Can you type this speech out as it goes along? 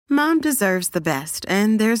Mom deserves the best,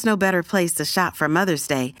 and there's no better place to shop for Mother's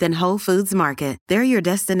Day than Whole Foods Market. They're your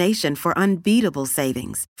destination for unbeatable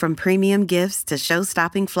savings, from premium gifts to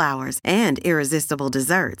show-stopping flowers and irresistible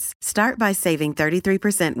desserts. Start by saving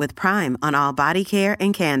 33% with Prime on all body care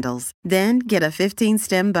and candles. Then get a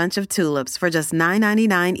 15-stem bunch of tulips for just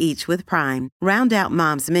 $9.99 each with Prime. Round out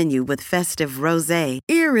Mom's menu with festive rosé,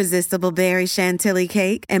 irresistible berry chantilly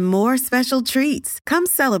cake, and more special treats. Come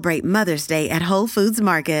celebrate Mother's Day at Whole Foods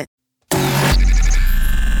Market.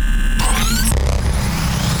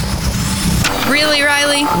 Really,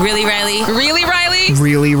 Riley? Really, Riley? Really, Riley?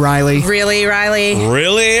 Really, Riley? Really, Riley?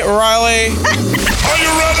 Really, Riley? Are you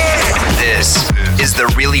ready? This is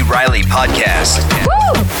the Really Riley Podcast.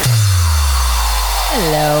 Woo!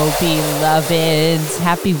 Hello, beloveds.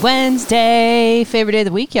 Happy Wednesday. Favorite day of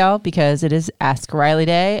the week, y'all, because it is Ask Riley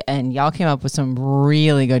Day, and y'all came up with some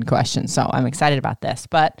really good questions, so I'm excited about this.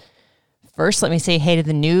 But first, let me say hey to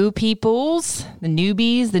the new peoples, the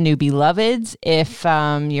newbies, the new beloveds. If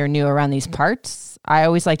you're new around these parts, I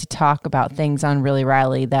always like to talk about things on Really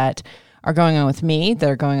Riley that are going on with me, that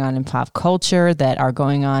are going on in pop culture, that are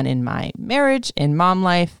going on in my marriage, in mom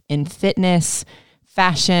life, in fitness,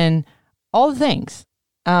 fashion, all the things.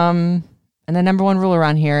 And the number one rule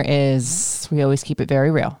around here is we always keep it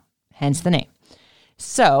very real, hence the name.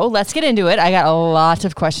 So let's get into it. I got a lot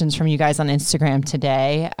of questions from you guys on Instagram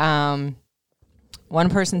today. One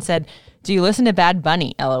person said, do you listen to Bad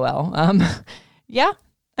Bunny? LOL. Yeah.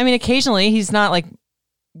 I mean, occasionally he's not like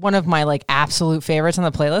one of my like absolute favorites on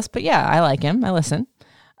the playlist, but yeah, I like him. I listen.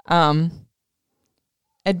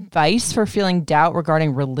 Advice for feeling doubt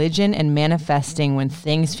regarding religion and manifesting when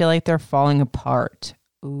things feel like they're falling apart.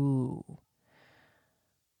 Ooh.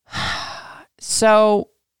 So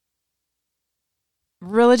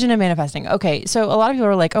religion and manifesting. Okay, so a lot of people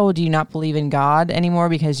are like, oh, do you not believe in God anymore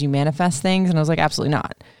because you manifest things? And I was like, absolutely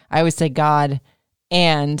not. I always say God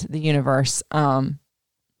and the universe.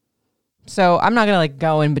 So I'm not going to like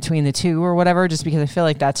go in between the two or whatever, just because I feel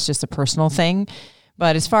like that's just a personal thing.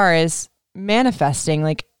 But as far as manifesting,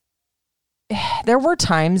 like there were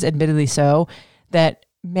times, admittedly so, that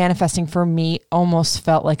manifesting for me almost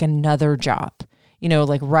felt like another job. You know,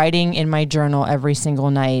 like writing in my journal every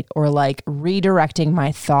single night, or like redirecting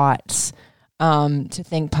my thoughts to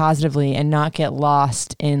think positively and not get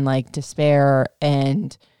lost in like despair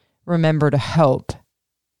and remember to hope.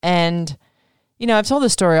 And, you know, I've told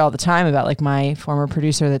this story all the time about like my former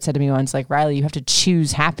producer that said to me once, like, Riley, you have to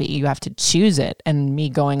choose happy. You have to choose it. And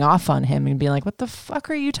me going off on him and being like, what the fuck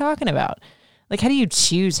are you talking about? Like, how do you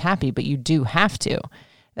choose happy? But you do have to.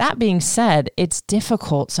 That being said, it's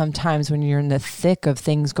difficult sometimes when you're in the thick of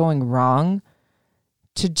things going wrong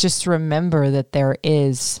to just remember that there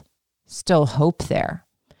is still hope there.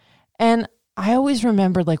 And I always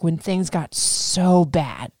remembered like when things got so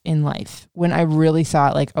bad in life, when I really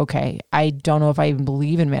thought like, okay, I don't know if I even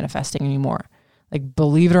believe in manifesting anymore. Like,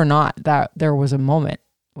 believe it or not, that there was a moment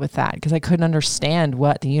with that because I couldn't understand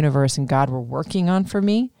what the universe and God were working on for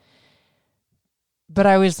me. But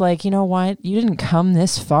I was like, you know what? You didn't come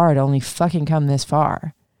this far to only fucking come this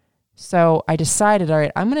far. So I decided, all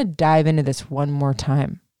right, I'm going to dive into this one more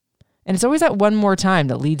time. And it's always that one more time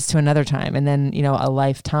that leads to another time. And then, you know, a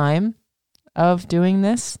lifetime of doing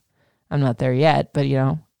this. I'm not there yet, but, you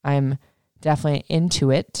know, I'm definitely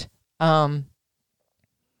into it.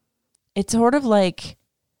 It's sort of like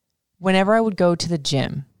whenever I would go to the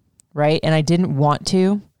gym, right? And I didn't want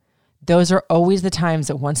to. Those are always the times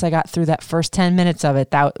that once I got through that first 10 minutes of it,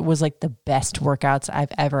 that was like the best workouts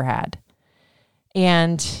I've ever had.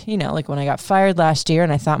 And, you know, like when I got fired last year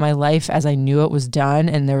and I thought my life as I knew it was done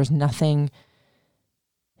and there was nothing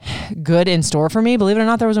good in store for me, believe it or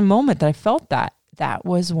not, there was a moment that I felt that. That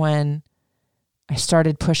was when I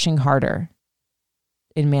started pushing harder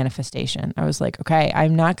in manifestation. I was like, okay,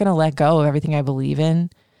 I'm not going to let go of everything I believe in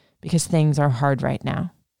because things are hard right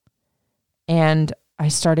now. And I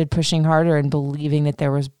started pushing harder and believing that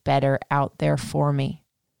there was better out there for me.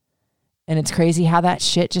 And it's crazy how that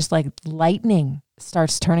shit just like lightning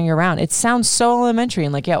starts turning around. It sounds so elementary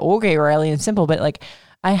and like, yeah, okay, Riley, and simple, but like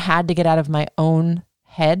I had to get out of my own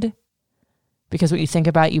head because what you think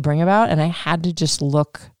about, you bring about. And I had to just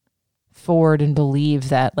look forward and believe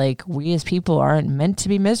that like we as people aren't meant to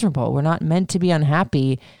be miserable. We're not meant to be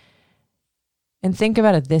unhappy. And think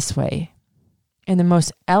about it this way. In the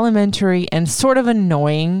most elementary and sort of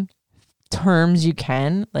annoying terms you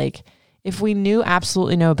can, like if we knew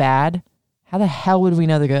absolutely no bad, how the hell would we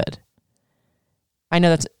know the good? I know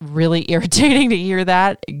that's really irritating to hear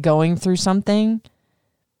that going through something,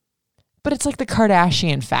 But it's like the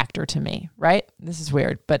Kardashian factor to me, right? This is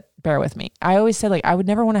weird, but bear with me. I always say like I would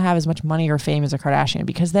never want to have as much money or fame as a Kardashian,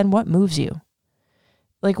 because then what moves you?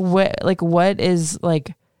 Like what is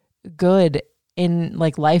like good in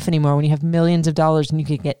like life anymore when you have millions of dollars and you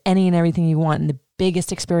can get any and everything you want, and the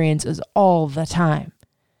biggest experience is all the time.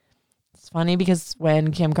 It's funny because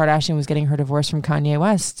when Kim Kardashian was getting her divorce from Kanye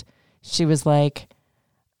West, she was like,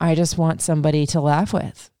 I just want somebody to laugh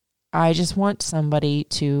with. I just want somebody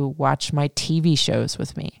to watch my TV shows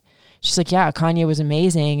with me. She's like, yeah, Kanye was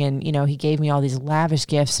amazing. And, you know, he gave me all these lavish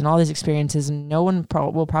gifts and all these experiences, and no one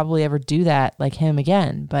will probably ever do that like him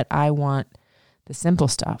again. But I want the simple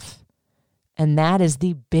stuff. And that is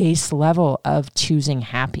the base level of choosing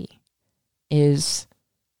happy, is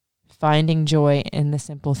finding joy in the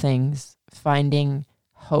simple things, finding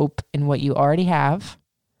hope in what you already have,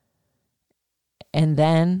 and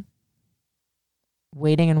then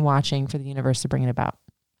waiting and watching for the universe to bring it about.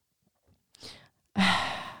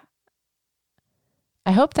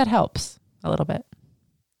 I hope that helps a little bit.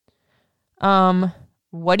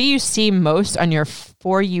 What do you see most on your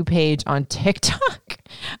For You page on TikTok?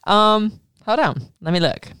 Hold on. Let me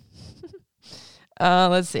look.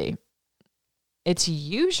 Let's see. It's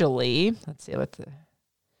usually, let's see what the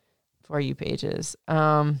For You page is.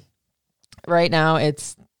 Right now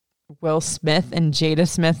it's Will Smith and Jada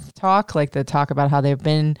Smith talk, like the talk about how they've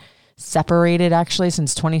been separated actually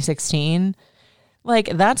since 2016. Like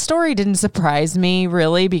that story didn't surprise me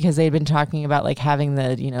really, because they'd been talking about like having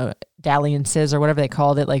the, you know, dalliances or whatever they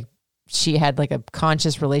called it. Like she had like a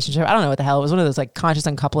conscious relationship. I don't know what the hell. It was one of those like conscious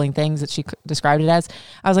uncoupling things that she described it as.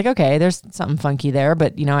 I was like, okay, there's something funky there,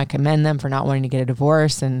 but you know, I commend them for not wanting to get a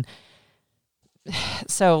divorce. And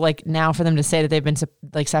so like now for them to say that they've been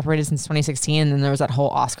like separated since 2016, and then there was that whole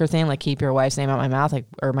Oscar thing, like keep your wife's name out my mouth, like,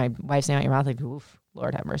 or my wife's name out your mouth, like, oof,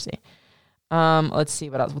 Lord have mercy. Let's see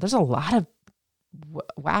what else. Well, there's a lot of,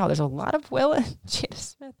 wow, there's a lot of Will and Jada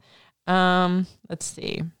Smith. Let's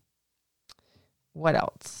see. What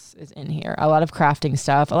else is in here? A lot of crafting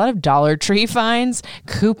stuff, a lot of Dollar Tree finds,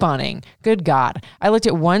 couponing. Good God. I looked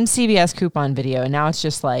at one CVS coupon video and now it's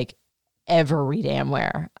just like every damn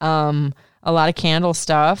where. A lot of candle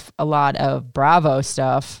stuff, a lot of Bravo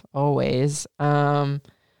stuff, always. Let's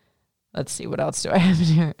see, what else do I have in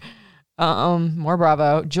here? More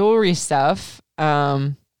Bravo, jewelry stuff,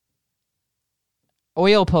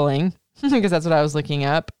 oil pulling, because that's what I was looking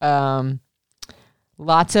up.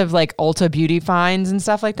 Lots of like Ulta beauty finds and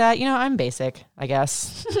stuff like that. You know, I'm basic, I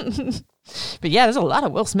guess. But yeah, there's a lot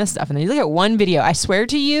of Will Smith stuff. And then you look at one video, I swear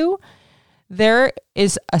to you, there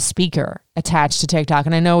is a speaker attached to TikTok.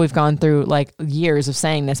 And I know we've gone through like years of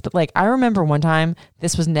saying this, but like I remember one time,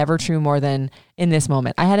 this was never true more than in this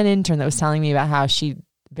moment. I had an intern that was telling me about how she,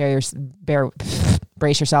 brace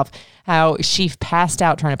yourself, how she passed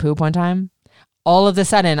out trying to poop one time. All of a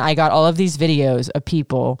sudden, I got all of these videos of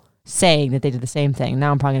people saying that they did the same thing.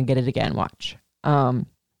 Now I'm probably going to get it again. Watch.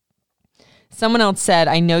 Someone else said,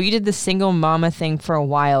 I know you did the single mama thing for a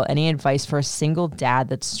while. Any advice for a single dad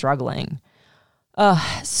that's struggling?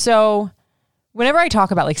 So whenever I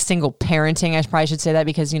talk about like single parenting, I probably should say that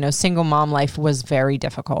because, you know, single mom life was very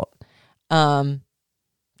difficult.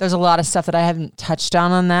 There's a lot of stuff that I haven't touched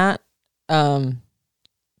on that.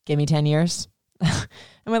 Give me 10 years. And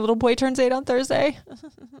my little boy turns 8 on Thursday.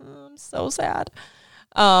 I'm so sad.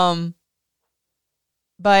 But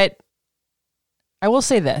I will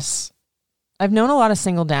say this. I've known a lot of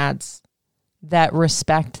single dads that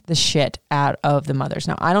respect the shit out of the mothers.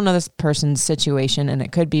 Now, I don't know this person's situation, and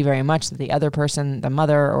it could be very much that the other person, the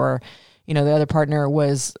mother or, you know, the other partner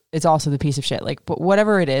it's also the piece of shit. Like, but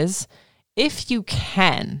whatever it is, if you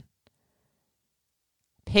can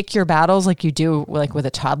pick your battles like you do like with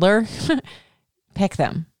a toddler, pick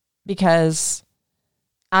them, because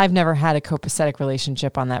I've never had a copacetic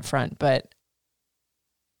relationship on that front, but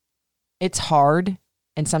it's hard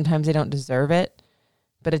and sometimes they don't deserve it,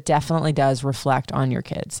 but it definitely does reflect on your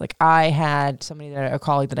kids. Like I had a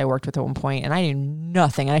colleague that I worked with at one point, and I knew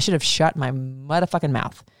nothing, and I should have shut my motherfucking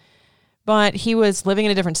mouth. But he was living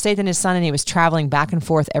in a different state than his son, and he was traveling back and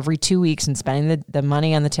forth every 2 weeks and spending the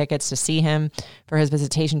money on the tickets to see him for his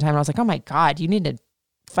visitation time. And I was like, oh my God, you need to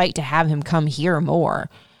fight to have him come here more.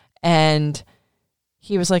 And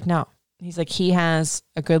he was like, no. He's like, he has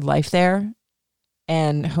a good life there,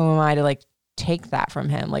 and who am I to like take that from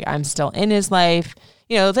him? Like I'm still in his life.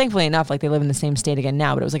 You know, thankfully enough, like they live in the same state again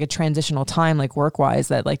now, but it was like a transitional time, like work-wise,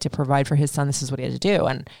 that like to provide for his son, this is what he had to do.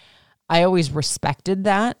 And I always respected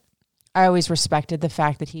that. I always respected the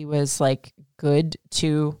fact that he was like good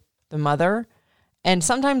to the mother. And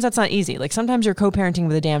sometimes that's not easy. Like sometimes you're co-parenting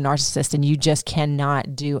with a damn narcissist and you just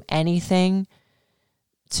cannot do anything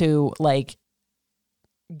to like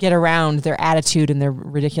get around their attitude and their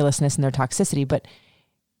ridiculousness and their toxicity. But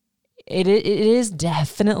it is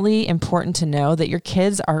definitely important to know that your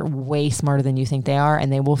kids are way smarter than you think they are,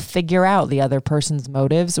 and they will figure out the other person's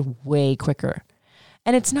motives way quicker.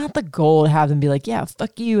 And it's not the goal to have them be like, yeah,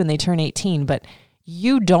 fuck you, and they turn 18, but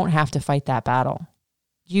you don't have to fight that battle.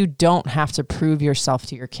 You don't have to prove yourself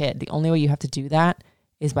to your kid. The only way you have to do that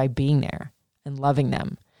is by being there and loving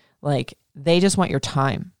them. Like, they just want your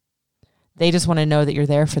time. They just want to know that you're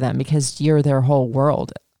there for them because you're their whole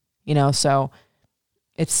world, you know? So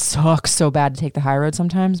it sucks so bad to take the high road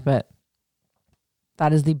sometimes, but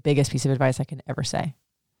that is the biggest piece of advice I can ever say.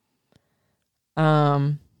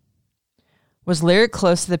 Was Lyric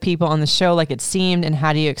close to the people on the show like it seemed, and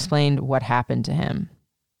how do you explain what happened to him?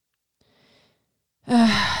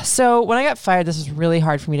 So when I got fired, this was really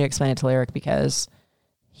hard for me to explain it to Lyric because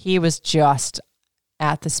he was just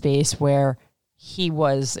at the space where he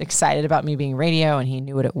was excited about me being radio and he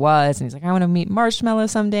knew what it was. And he's like, I want to meet Marshmello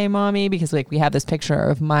someday, mommy, because like we have this picture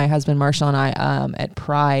of my husband, Marshall, and I at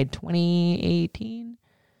Pride 2018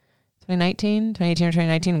 or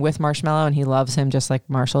 2019 with Marshmello, and he loves him just like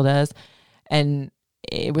Marshall does. And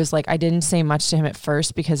it was like, I didn't say much to him at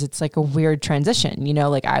first because it's like a weird transition, you know,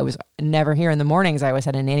 like I was never here in the mornings. I always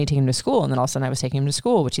had a nanny take him to school, and then all of a sudden I was taking him to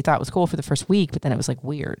school, which he thought was cool for the first week, but then it was like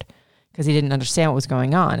weird because he didn't understand what was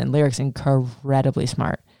going on. And Lyric's incredibly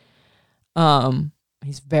smart.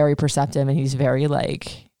 He's very perceptive, and he's very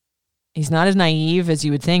like, he's not as naive as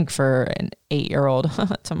you would think for an 8-year-old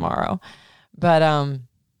tomorrow. But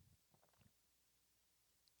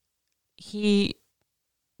he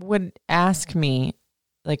would ask me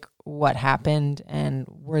like what happened and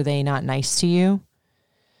were they not nice to you?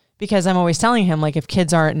 Because I'm always telling him, like, if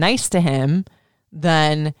kids aren't nice to him,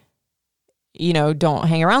 then, you know, don't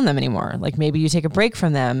hang around them anymore. Like, maybe you take a break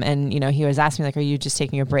from them. And, you know, he was asking me, like, are you just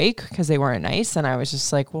taking a break because they weren't nice? And I was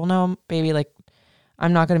just like, well, no, baby, like,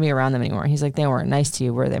 I'm not going to be around them anymore. He's like, they weren't nice to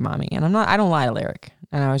you, were they, mommy? And I don't lie to Lyric.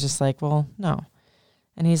 And I was just like, well, no.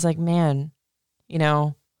 And he's like, man, you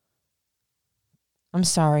know, I'm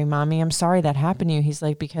sorry, mommy. I'm sorry that happened to you. He's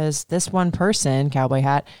like, because this one person, cowboy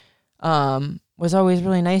hat, was always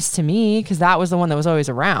really nice to me because that was the one that was always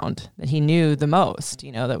around, that he knew the most,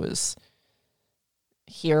 you know, that was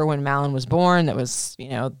here when Malin was born, that was, you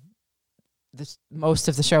know, most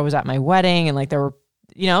of the show was at my wedding, and like there were,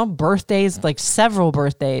 you know, birthdays, like several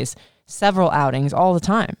birthdays, several outings all the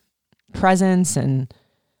time, presents and,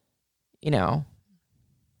 you know,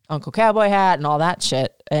 Uncle Cowboy Hat and all that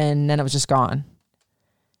shit. And then it was just gone.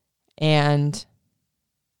 And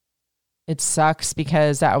it sucks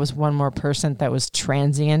because that was one more person that was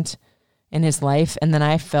transient in his life. And then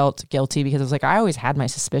I felt guilty because I was like, I always had my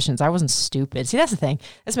suspicions. I wasn't stupid. See, that's the thing.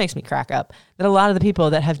 This makes me crack up. That a lot of the people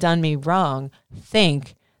that have done me wrong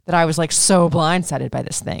think that I was like so blindsided by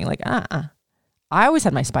this thing. Like, I always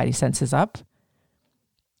had my spidey senses up.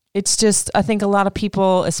 It's just, I think a lot of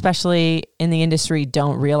people, especially in the industry,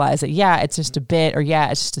 don't realize that, yeah, it's just a bit, or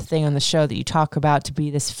yeah, it's just a thing on the show that you talk about to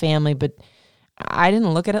be this family. But I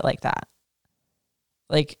didn't look at it like that.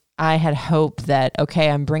 Like, I had hope that, okay,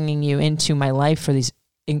 I'm bringing you into my life for these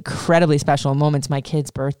incredibly special moments, my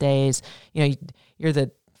kids' birthdays. You know, you're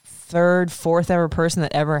the third, fourth ever person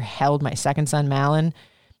that ever held my second son, Malin.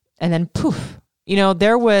 And then poof, you know,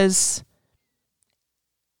 there was,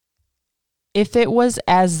 if it was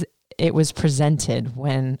as it was presented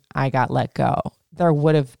when I got let go, there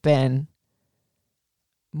would have been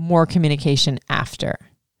more communication after.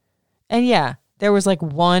 And yeah, there was like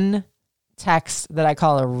one text that I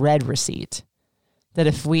call a red receipt, that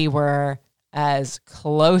if we were as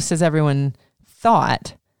close as everyone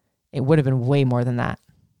thought, it would have been way more than that.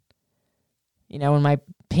 You know, when my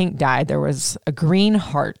Pink died, there was a green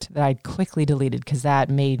heart that I quickly deleted because that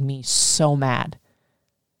made me so mad.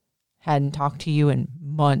 Hadn't talked to you in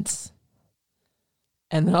months.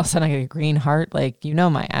 And then all of a sudden I get a green heart. Like, you know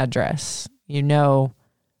my address. You know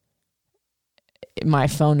my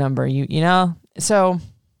phone number. You know? So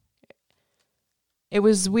it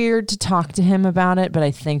was weird to talk to him about it, but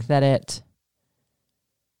I think that it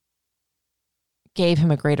gave him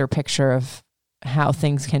a greater picture of how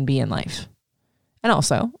things can be in life. And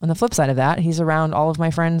also, on the flip side of that, he's around all of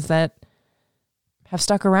my friends that have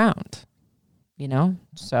stuck around, you know?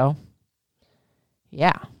 So,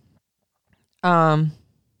 yeah. How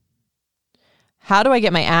do I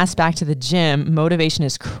get my ass back to the gym? Motivation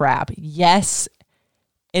is crap. Yes,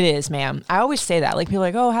 it is, ma'am. I always say that. Like, people are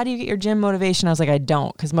like, oh, how do you get your gym motivation? I was like, I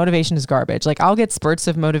don't, because motivation is garbage. Like, I'll get spurts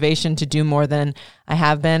of motivation to do more than I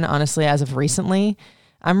have been, honestly, as of recently.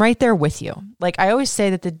 I'm right there with you. Like, I always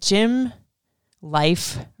say that the gym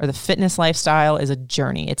life or the fitness lifestyle is a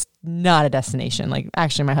journey. It's not a destination. Like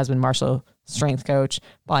actually my husband, Marshall, strength coach,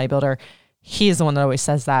 bodybuilder, he's the one that always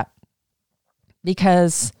says that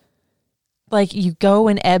because like you go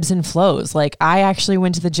in ebbs and flows. Like I actually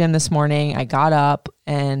went to the gym this morning. I got up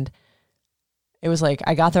and it was like,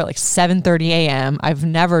 I got there at like 7:30 a.m. I've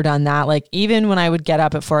never done that. Like even when I would get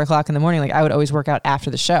up at 4 o'clock in the morning, like I would always work out after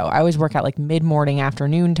the show. I always work out like mid-morning,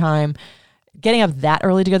 afternoon time. Getting up that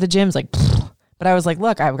early to go to the gym is like, but I was like,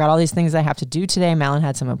 look, I've got all these things I have to do today. Malin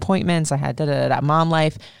had some appointments. I had mom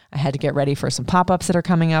life. I had to get ready for some pop-ups that are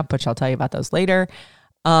coming up, which I'll tell you about those later.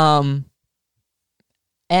 And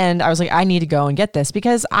I was like, I need to go and get this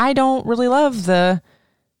because I don't really love the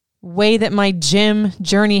way that my gym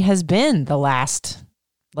journey has been the last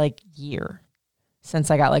like year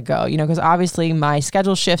since I got let go, because obviously my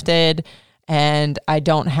schedule shifted and I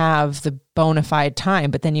don't have the bona fide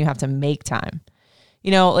time, but then you have to make time,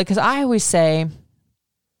 like, cause I always say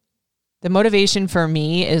the motivation for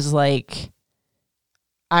me is like,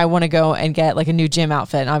 I want to go and get like a new gym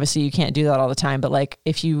outfit. And obviously you can't do that all the time, but like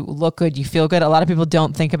if you look good, you feel good. A lot of people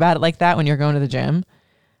don't think about it like that when you're going to the gym.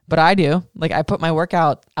 But I do. Like I put my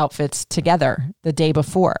workout outfits together the day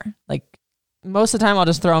before. Like most of the time I'll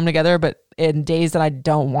just throw them together, but in days that I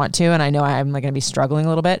don't want to, and I know I'm like going to be struggling a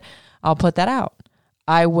little bit, I'll put that out.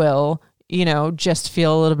 I will, just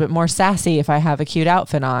feel a little bit more sassy if I have a cute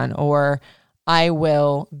outfit on, or I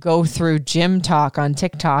will go through gym talk on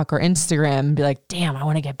TikTok or Instagram and be like, damn, I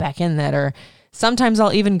want to get back in that. Or sometimes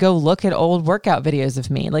I'll even go look at old workout videos of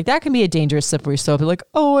me. Like that can be a dangerous slippery slope. Like,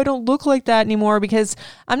 oh, I don't look like that anymore because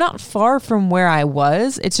I'm not far from where I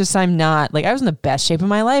was. It's just I'm not like I was in the best shape of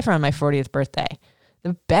my life around my 40th birthday.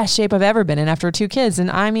 The best shape I've ever been in after 2 kids. And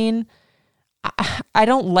I mean, I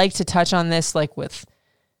don't like to touch on this like with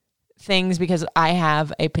things because I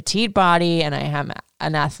have a petite body and I have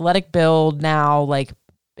an athletic build now, like,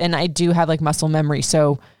 and I do have like muscle memory.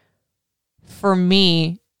 So for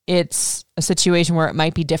me, it's a situation where it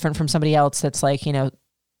might be different from somebody else that's like, a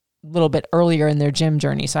little bit earlier in their gym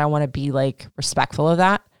journey. So I want to be like respectful of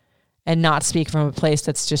that and not speak from a place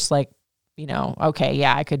that's just like, okay,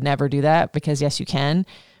 yeah, I could never do that because yes, you can.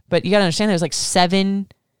 But you got to understand there's like 7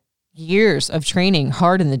 years of training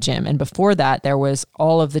hard in the gym. And before that, there was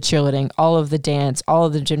all of the cheerleading, all of the dance, all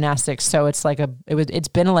of the gymnastics. So it's like it's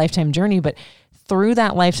been a lifetime journey, but through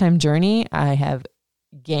that lifetime journey, I have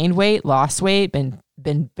gained weight, lost weight,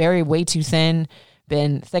 been very way too thin,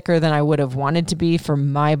 been thicker than I would have wanted to be for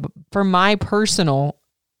my personal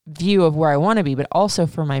view of where I want to be, but also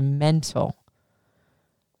for my mental.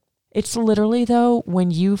 It's literally though,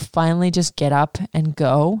 when you finally just get up and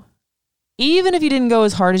go, even if you didn't go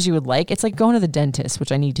as hard as you would like, it's like going to the dentist,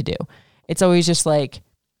 which I need to do. It's always just like,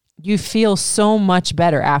 you feel so much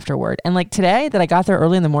better afterward. And like today that I got there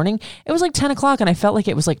early in the morning, it was like 10 o'clock and I felt like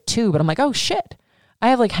it was like 2, but I'm like, oh shit. I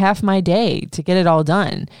have like half my day to get it all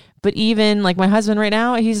done. But even like my husband right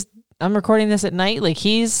now, I'm recording this at night. Like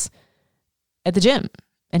he's at the gym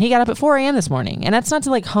and he got up at 4 a.m. this morning. And that's not to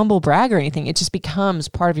like humble brag or anything. It just becomes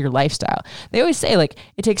part of your lifestyle. They always say like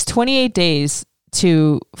it takes 28 days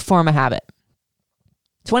to form a habit.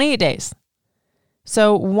 28 days.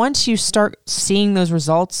 So once you start seeing those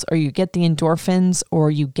results or you get the endorphins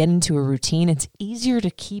or you get into a routine, it's easier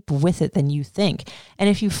to keep with it than you think. And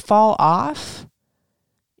if you fall off,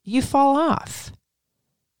 you fall off.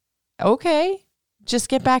 Okay, just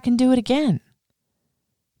get back and do it again.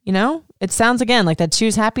 It sounds again like that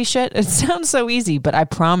choose happy shit. It sounds so easy, but I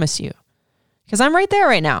promise you, because I'm right there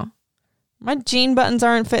right now. My jean buttons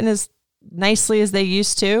aren't fitting as nicely as they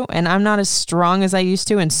used to, and I'm not as strong as I used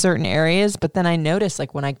to in certain areas. But then I notice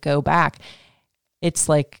like when I go back, it's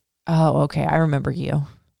like, oh, okay, I remember you.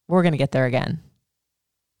 We're going to get there again.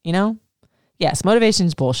 Yes,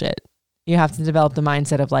 motivation's bullshit. You have to develop the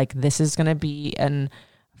mindset of like, this is going to be an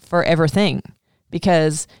forever thing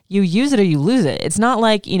because you use it or you lose it. It's not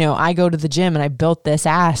like, I go to the gym and I built this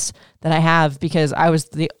ass that I have because I was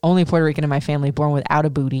the only Puerto Rican in my family born without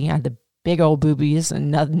a booty. I had the big old boobies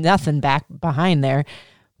and nothing back behind there.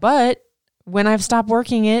 But when I've stopped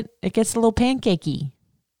working it, it gets a little pancakey,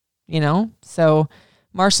 So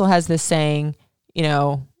Marshall has this saying,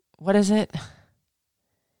 what is it?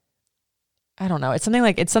 I don't know. It's something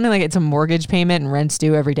like it's a mortgage payment and rent's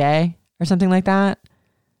due every day or something like that.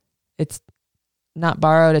 It's not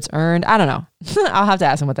borrowed, it's earned. I don't know. I'll have to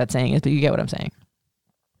ask him what that saying is, but you get what I'm saying.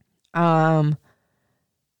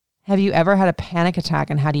 Have you ever had a panic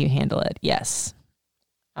attack and how do you handle it? Yes.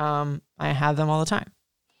 I have them all the time.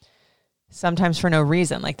 Sometimes for no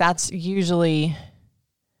reason. Like that's usually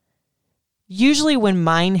when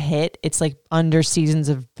mine hit, it's like under seasons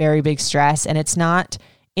of very big stress, and it's not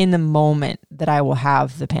in the moment that I will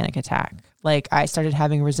have the panic attack. Like I started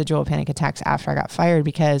having residual panic attacks after I got fired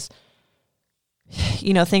because,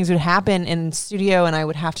 you know, things would happen in studio and I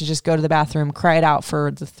would have to just go to the bathroom, cry it out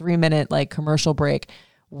for the 3-minute like commercial break,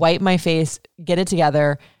 wipe my face, get it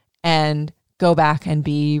together, and go back and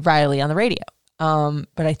be Riley on the radio.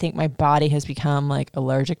 But I think my body has become like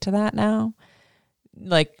allergic to that now.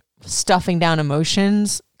 Like stuffing down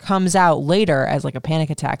emotions comes out later as like a panic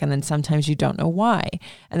attack. And then sometimes you don't know why.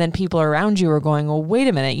 And then people around you are going, well, wait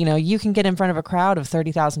a minute. You know, you can get in front of a crowd of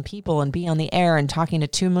 30,000 people and be on the air and talking to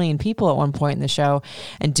 2 million people at one point in the show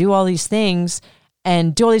and do all these things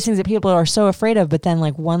that people are so afraid of. But then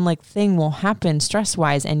like one like thing will happen stress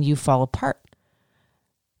wise and you fall apart.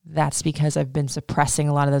 That's because I've been suppressing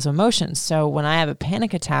a lot of those emotions. So when I have a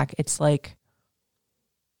panic attack, it's like,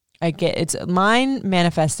 mine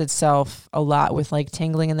manifests itself a lot with like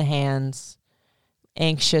tingling in the hands,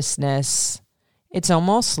 anxiousness. It's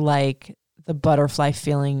almost like the butterfly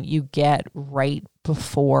feeling you get right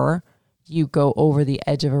before you go over the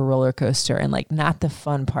edge of a roller coaster and like not the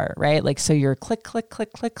fun part, right? Like, so you're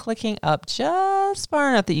clicking up just far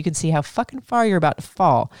enough that you can see how fucking far you're about to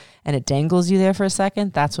fall and it dangles you there for a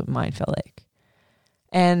second. That's what mine felt like.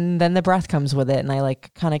 And then the breath comes with it. And I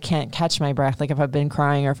like kind of can't catch my breath. Like if I've been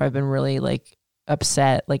crying or if I've been really like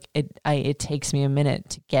upset, like it takes me a minute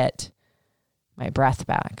to get my breath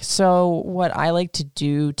back. So what I like to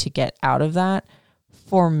do to get out of that,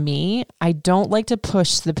 for me, I don't like to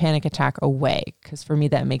push the panic attack away because for me,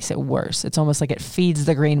 that makes it worse. It's almost like it feeds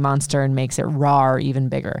the green monster and makes it raw or even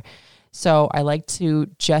bigger. So I like to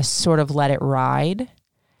just sort of let it ride.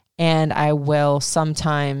 And I will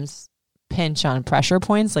sometimes pinch on pressure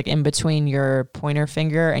points, like in between your pointer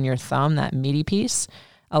finger and your thumb, that meaty piece.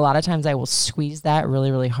 A lot of times I will squeeze that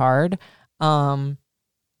really, really hard.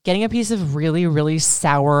 Getting a piece of really, really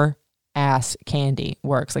sour ass candy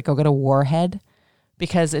works. Like go get a Warhead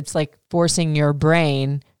because it's like forcing your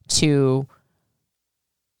brain to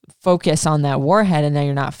focus on that Warhead and then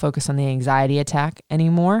you're not focused on the anxiety attack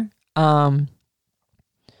anymore.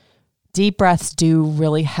 Deep breaths do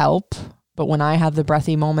really help. But when I have the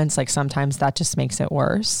breathy moments, like sometimes that just makes it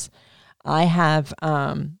worse. I have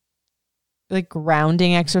like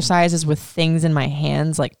grounding exercises with things in my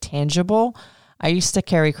hands, like tangible. I used to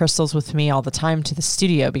carry crystals with me all the time to the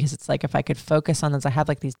studio because it's like if I could focus on those, I have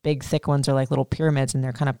like these big thick ones are like little pyramids and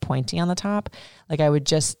they're kind of pointy on the top. Like I would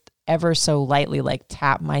just ever so lightly like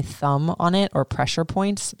tap my thumb on it or pressure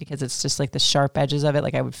points because it's just like the sharp edges of it.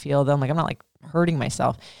 Like I would feel them. Like I'm not like hurting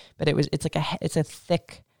myself, but it's a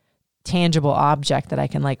thick tangible object that I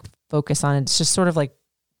can like focus on. It's just sort of like,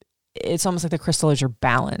 it's almost like the crystal is your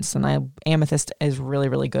balance. And amethyst is really,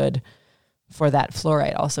 really good for that.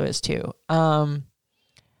 Fluorite also is too.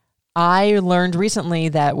 I learned recently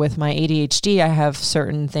that with my ADHD, I have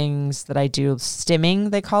certain things that I do, stimming,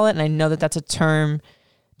 they call it. And I know that that's a term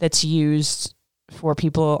that's used for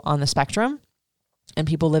people on the spectrum and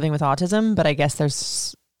people living with autism. But I guess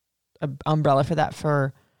there's an umbrella for that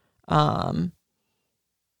for,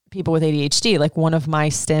 people with ADHD. Like one of my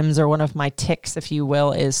stims or one of my tics, if you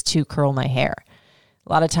will, is to curl my hair.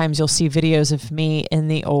 A lot of times you'll see videos of me in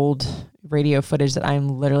the old radio footage that I'm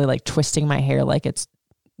literally like twisting my hair like it's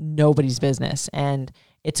nobody's business. And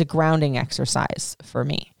it's a grounding exercise for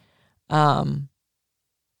me. I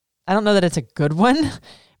don't know that it's a good one,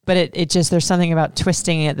 but it just, there's something about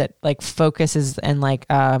twisting it that like focuses and like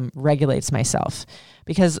regulates myself.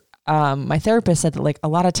 Because my therapist said that like a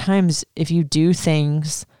lot of times if you do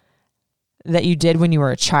things that you did when you were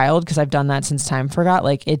a child, because I've done that since time forgot,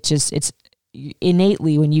 like it's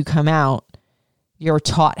innately when you come out, you're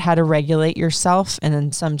taught how to regulate yourself. And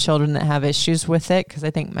then some children that have issues with it, because I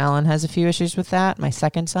think Malin has a few issues with that, my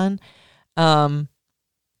second son.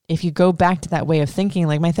 If you go back to that way of thinking,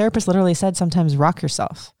 like my therapist literally said, sometimes rock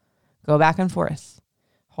yourself, go back and forth,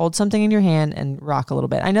 hold something in your hand and rock a little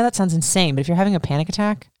bit. I know that sounds insane, but if you're having a panic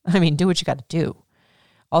attack, I mean, do what you got to do.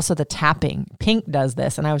 Also the tapping, Pink does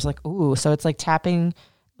this. And I was like, ooh, so it's like tapping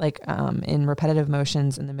like in repetitive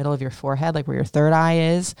motions in the middle of your forehead, like where your third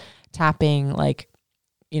eye is, tapping like,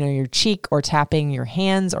 you know, your cheek or tapping your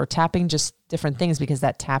hands or tapping just different things, because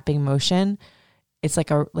that tapping motion, it's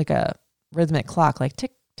like a rhythmic clock, like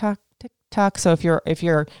tick tock, tick tock. So if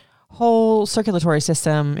your whole circulatory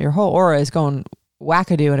system, your whole aura is going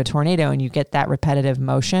wackadoo in a tornado and you get that repetitive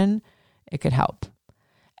motion, it could help.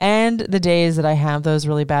 And the days that I have those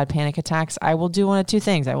really bad panic attacks, I will do one of two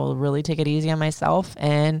things. I will really take it easy on myself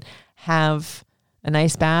and have a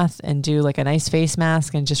nice bath and do like a nice face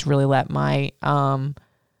mask and just really let my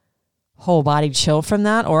whole body chill from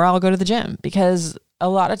that. Or I'll go to the gym, because a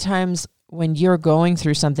lot of times when you're going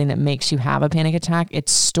through something that makes you have a panic attack,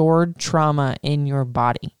 it's stored trauma in your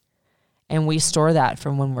body. And we store that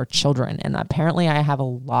from when we're children. And apparently I have a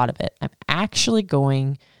lot of it. I'm actually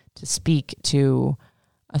going to speak to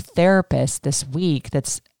a therapist this week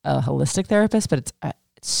that's a holistic therapist, but it's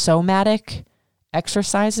somatic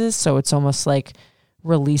exercises. So it's almost like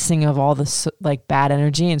releasing of all this like bad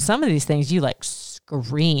energy. And some of these things you like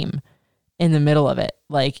scream in the middle of it.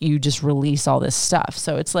 Like you just release all this stuff.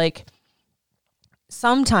 So it's like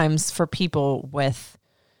sometimes for people with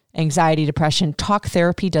anxiety, depression, talk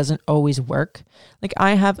therapy doesn't always work. Like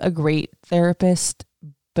I have a great therapist,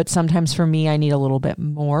 but sometimes for me, I need a little bit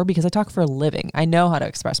more because I talk for a living. I know how to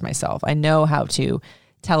express myself. I know how to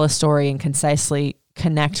tell a story and concisely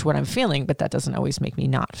connect what I'm feeling, but that doesn't always make me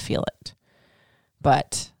not feel it.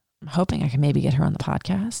 But I'm hoping I can maybe get her on the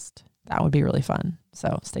podcast. That would be really fun.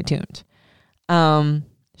 So stay tuned.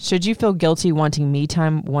 Should you feel guilty wanting me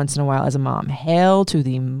time once in a while as a mom? Hell to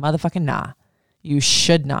the motherfucking nah. You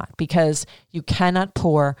should not, because you cannot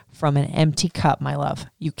pour from an empty cup, my love.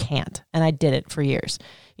 You can't. And I did it for years.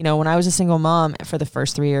 You know, when I was a single mom for the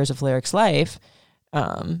first 3 years of Lyric's life,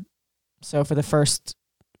 so for the first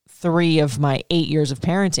 3 of my 8 years of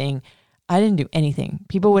parenting, I didn't do anything.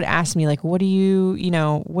 People would ask me like, what are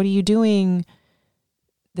you doing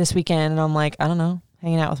this weekend? And I'm like, I don't know,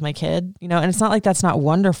 hanging out with my kid, and it's not like that's not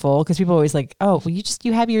wonderful, because people always like, oh, well,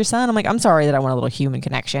 you have your son. I'm like, I'm sorry that I want a little human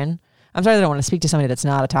connection. I'm sorry that I want to speak to somebody that's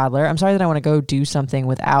not a toddler. I'm sorry that I want to go do something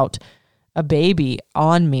without a baby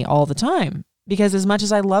on me all the time. Because as much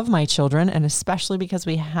as I love my children, and especially because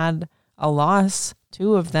we had a loss,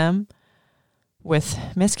 2 of them with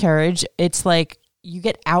miscarriage, it's like you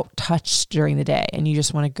get out touched during the day and you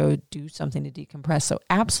just want to go do something to decompress. So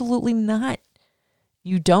absolutely not.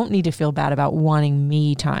 You don't need to feel bad about wanting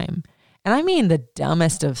me time. And I mean the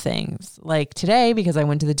dumbest of things. Like today, because I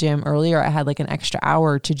went to the gym earlier, I had like an extra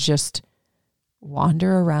hour to just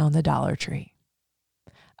wander around the Dollar Tree.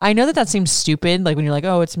 I know that seems stupid, like when you're like,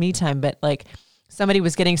 oh, it's me time, but like somebody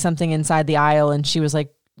was getting something inside the aisle and she was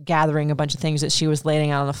like gathering a bunch of things that she was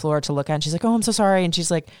laying out on the floor to look at. And she's like, oh, I'm so sorry. And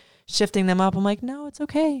she's like shifting them up. I'm like, no, it's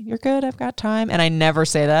okay. You're good. I've got time. And I never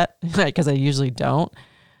say that because I usually don't.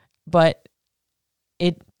 But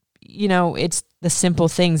it's the simple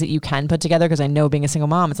things that you can put together, because I know being a single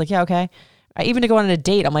mom, it's like, yeah, okay. Even to go on a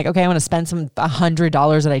date, I'm like, okay, I want to spend some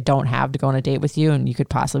 $100 that I don't have to go on a date with you, and you could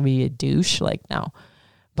possibly be a douche. Like, no.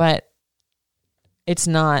 But it's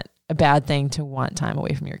not a bad thing to want time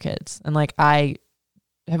away from your kids. And like, I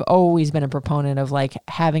have always been a proponent of like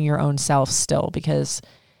having your own self still, because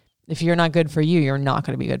if you're not good for you, you're not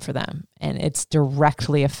going to be good for them. And it's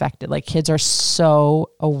directly affected. Like kids are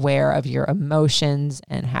so aware of your emotions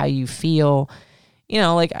and how you feel.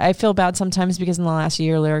 Like I feel bad sometimes because in the last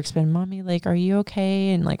year, Lyric's been, Mommy, like, are you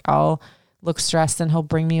okay? And like, I'll look stressed and he'll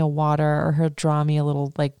bring me a water, or he'll draw me a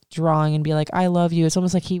little like drawing and be like, I love you. It's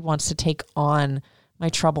almost like he wants to take on my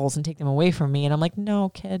troubles and take them away from me. And I'm like, no,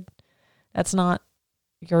 kid, that's not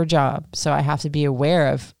your job. So I have to be aware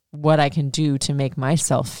of what I can do to make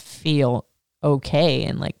myself feel okay.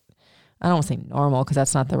 And like, I don't want to say normal, because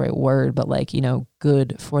that's not the right word, but like,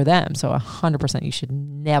 good for them. So 100% you should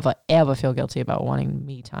never, ever feel guilty about wanting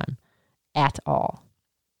me time at all.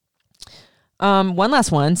 One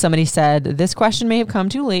last one. Somebody said, this question may have come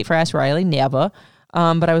too late for Ask Riley. Never.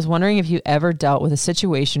 But I was wondering if you ever dealt with a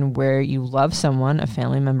situation where you love someone, a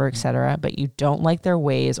family member, etc., but you don't like their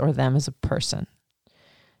ways or them as a person.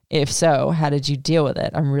 If so, how did you deal with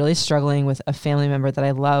it? I'm really struggling with a family member that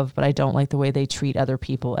I love, but I don't like the way they treat other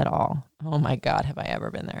people at all. Oh my God, have I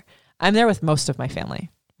ever been there? I'm there with most of my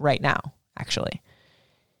family right now, actually.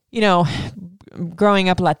 Growing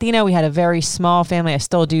up Latina, we had a very small family. I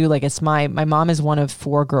still do. Like it's my mom is one of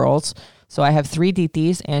 4 girls. So I have 3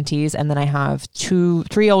 titis, aunties, and then I have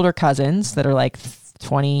 3 older cousins that are like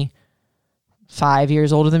 25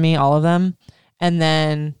 years older than me, all of them. And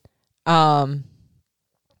then,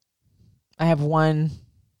 I have 1.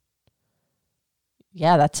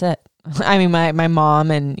 Yeah, that's it. I mean, my mom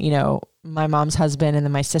and, my mom's husband, and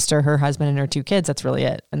then my sister, her husband, and her 2 kids. That's really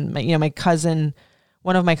it. And my cousin,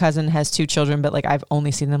 one of my cousin has 2 children, but like I've only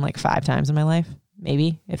seen them like 5 times in my life,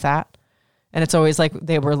 maybe, if that. And it's always like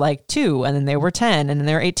they were like 2, and then they were 10, and then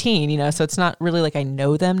they were 18, so it's not really like I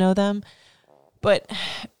know them. But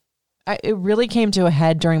it really came to a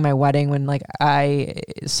head during my wedding when like I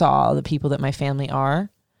saw the people that my family are.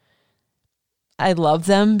 I love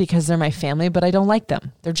them because they're my family, but I don't like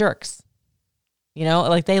them. They're jerks.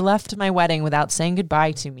 Like they left my wedding without saying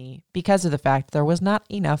goodbye to me because of the fact there was not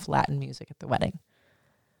enough Latin music at the wedding.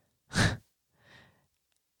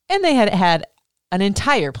 And they had an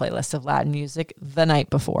entire playlist of Latin music the night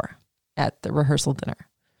before. at the rehearsal dinner.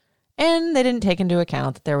 And they didn't take into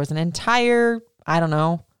account that there was an entire, I don't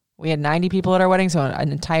know, we had 90 people at our wedding, so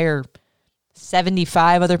an entire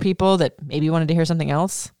 75 other people that maybe wanted to hear something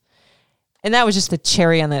else. And that was just the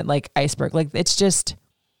cherry on that like iceberg. Like it's just,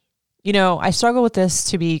 you know, I struggle with this,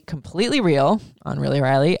 to be completely real on Really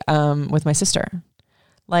Riley, with my sister.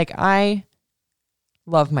 Like I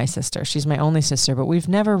love my sister. She's my only sister, but we've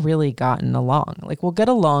never really gotten along. Like we'll get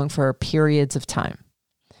along for periods of time.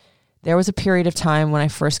 There was a period of time when I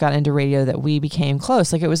first got into radio that we became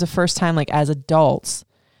close. Like it was the first time, like as adults,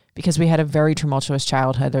 because we had a very tumultuous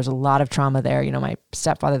childhood. There's a lot of trauma there. You know, my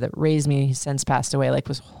stepfather that raised me, he's since passed away, like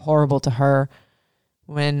was horrible to her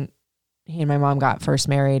when he and my mom got first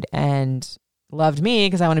married, and loved me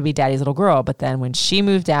because I wanted to be daddy's little girl. But then when she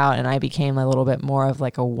moved out and I became a little bit more of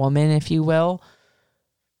like a woman, if you will,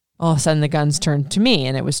 all of a sudden the guns turned to me,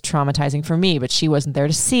 and it was traumatizing for me, but she wasn't there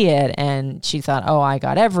to see it. And she thought, oh, I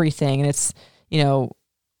got everything. And it's, you know,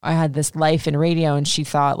 I had this life in radio, and she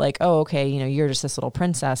thought like, oh, okay, you know, you're just this little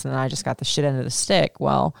princess and I just got the shit end of the stick.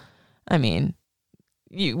 Well, I mean,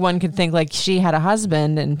 one could think like she had a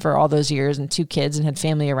husband and for all those years and 2 kids and had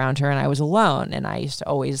family around her, and I was alone. And I used to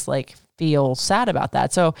always like feel sad about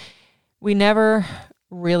that. So we never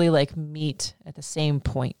really like meet at the same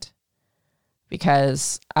point,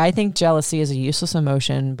 because I think jealousy is a useless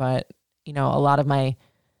emotion. But, you know, a lot of my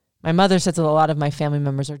mother says that a lot of my family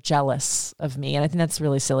members are jealous of me. And I think that's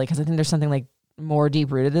really silly, because I think there's something like more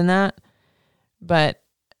deep rooted than that. But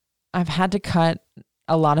I've had to cut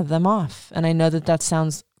a lot of them off. And I know that that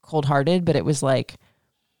sounds cold-hearted, but it was like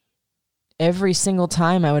every single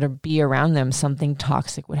time I would be around them, something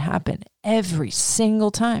toxic would happen. Every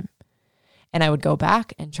single time. And I would go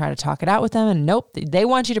back and try to talk it out with them. And nope, they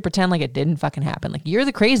want you to pretend like it didn't fucking happen. Like you're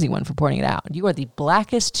the crazy one for pointing it out. You are the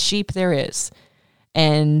blackest sheep there is.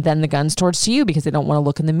 And then the gun's towards you because they don't want to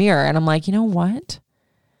look in the mirror. And I'm like, you know what?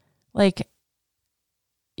 Like,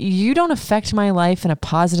 you don't affect my life in a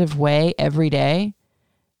positive way every day.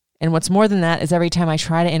 And what's more than that is every time I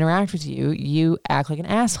try to interact with you, you act like an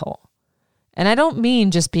asshole. And I don't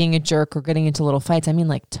mean just being a jerk or getting into little fights. I mean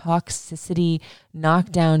like toxicity,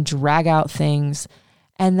 knock down, drag out things.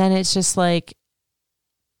 And then it's just like,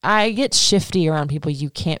 I get shifty around people you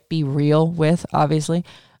can't be real with, obviously,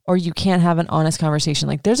 or you can't have an honest conversation.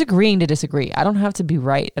 Like there's agreeing to disagree. I don't have to be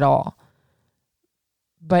right at all.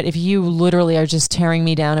 But if you literally are just tearing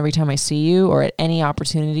me down every time I see you, or at any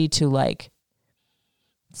opportunity to like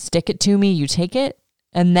stick it to me, you take it,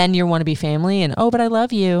 and then you want to be family and, oh, but I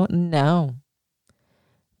love you. No.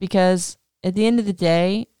 Because at the end of the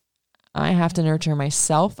day, I have to nurture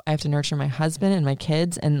myself. I have to nurture my husband and my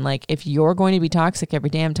kids. And like, if you're going to be toxic every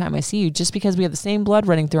damn time I see you, just because we have the same blood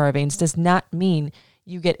running through our veins does not mean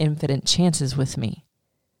you get infinite chances with me.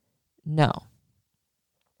 No.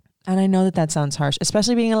 And I know that that sounds harsh,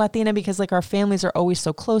 especially being a Latina, because like our families are always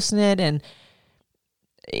so close-knit. And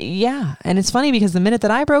yeah. And it's funny because the minute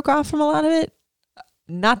that I broke off from a lot of it,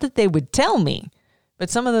 not that they would tell me, but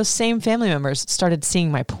some of those same family members started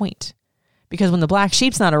seeing my point. Because when the black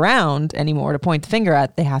sheep's not around anymore to point the finger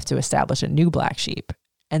at, they have to establish a new black sheep.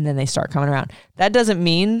 And then they start coming around. That doesn't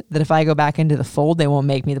mean that if I go back into the fold, they won't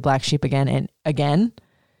make me the black sheep again and again.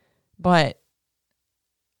 But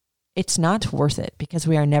it's not worth it, because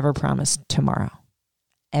we are never promised tomorrow.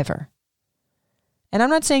 Ever. And I'm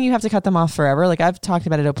not saying you have to cut them off forever. Like I've talked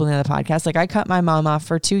about it openly on the podcast. Like I cut my mom off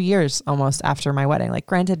for 2 years almost after my wedding. Like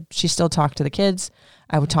granted, she still talked to the kids.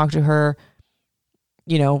 I would talk to her,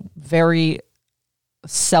 you know, very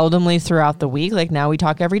seldomly throughout the week. Like now we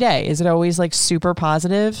talk every day. Is it always like super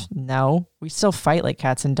positive? No, we still fight like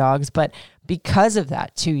cats and dogs. But because of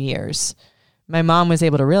that 2 years, my mom was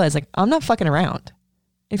able to realize like, I'm not fucking around.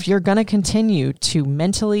 If you're going to continue to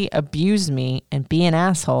mentally abuse me and be an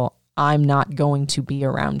asshole, I'm not going to be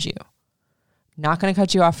around you. Not going to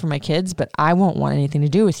cut you off from my kids, but I won't want anything to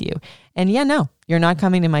do with you. And yeah, no, you're not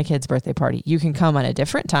coming to my kid's birthday party. You can come on a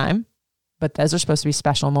different time, but those are supposed to be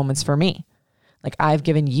special moments for me. Like I've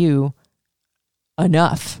given you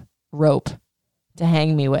enough rope to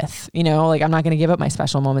hang me with, you know, like I'm not going to give up my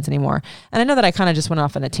special moments anymore. And I know that I kind of just went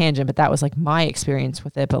off on a tangent, but that was like my experience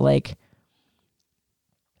with it. But like,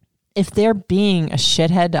 if they're being a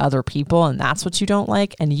shithead to other people and that's what you don't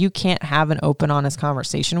like, and you can't have an open, honest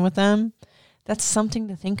conversation with them, that's something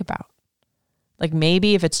to think about. Like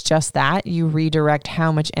maybe if it's just that, you redirect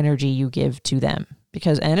how much energy you give to them,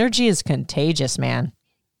 because energy is contagious, man.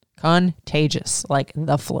 Contagious, like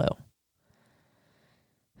the flu.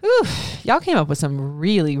 Whew. Y'all came up with some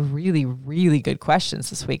really, really, really good questions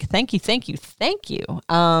this week. Thank you.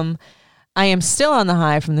 I am still on the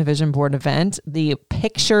high from the Vision Board event. The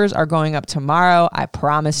pictures are going up tomorrow. I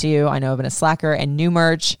promise you. I know I've been a slacker, and new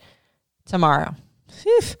merch tomorrow.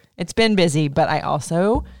 Whew. It's been busy, but I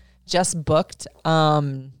also just booked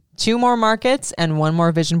 2 more markets and 1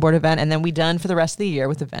 more vision board event, and then we done for the rest of the year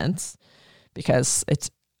with events because it's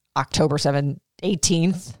October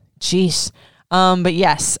 18th. Jeez. But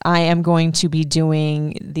yes, I am going to be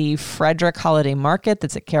doing the Frederick Holiday Market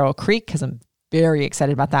that's at Carroll Creek because I'm very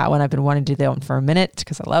excited about that one. I've been wanting to do that one for a minute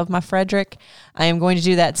because I love my Frederick. I am going to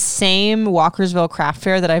do that same Walkersville Craft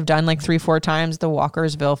Fair that I've done like 3-4 times, the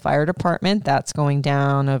Walkersville Fire Department. That's going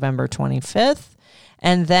down November 25th.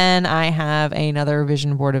 And then I have another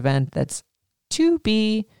vision board event that's to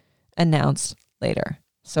be announced later.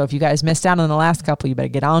 So if you guys missed out on the last couple, you better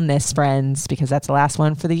get on this, friends, because that's the last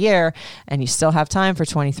one for the year. And you still have time for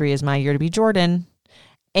 23 is my year to be Jordan.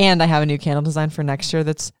 And I have a new candle design for next year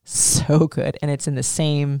that's so good. And it's in the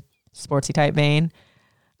same sportsy type vein.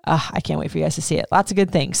 I can't wait for you guys to see it. Lots of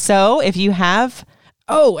good things. So if you have,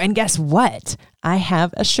 and guess what? I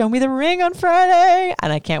have a Show Me the Ring on Friday.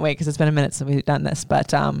 And I can't wait because it's been a minute since we've done this.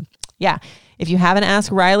 But yeah, if you haven't asked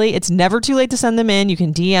Riley, it's never too late to send them in. You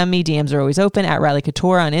can DM me. DMs are always open at Riley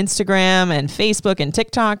Couture on Instagram and Facebook and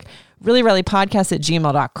TikTok.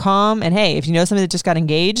 ReallyRileyPodcast@gmail.com. And hey, if you know somebody that just got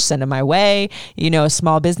engaged, send them my way. You know, a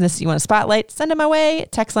small business you want to spotlight, send them my way.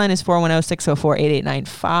 Text line is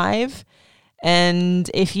 410-604-8895. And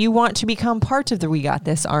if you want to become part of the We Got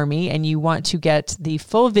This Army and you want to get the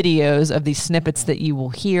full videos of these snippets that you will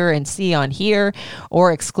hear and see on here,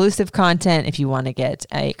 or exclusive content, if you want to get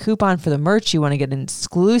a coupon for the merch, you want to get an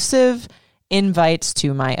exclusive invites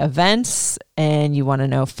to my events, and you want to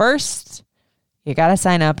know first, you got to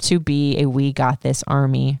sign up to be a We Got This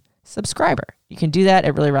Army subscriber. You can do that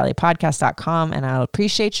at reallyrileypodcast.com, and I'll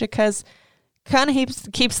appreciate you because kind of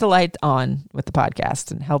keeps the light on with the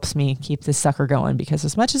podcast and helps me keep this sucker going, because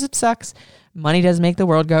as much as it sucks, money does make the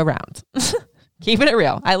world go round. Keeping it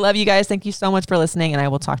real. I love you guys. Thank you so much for listening, and I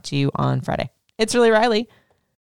will talk to you on Friday. It's Really Riley.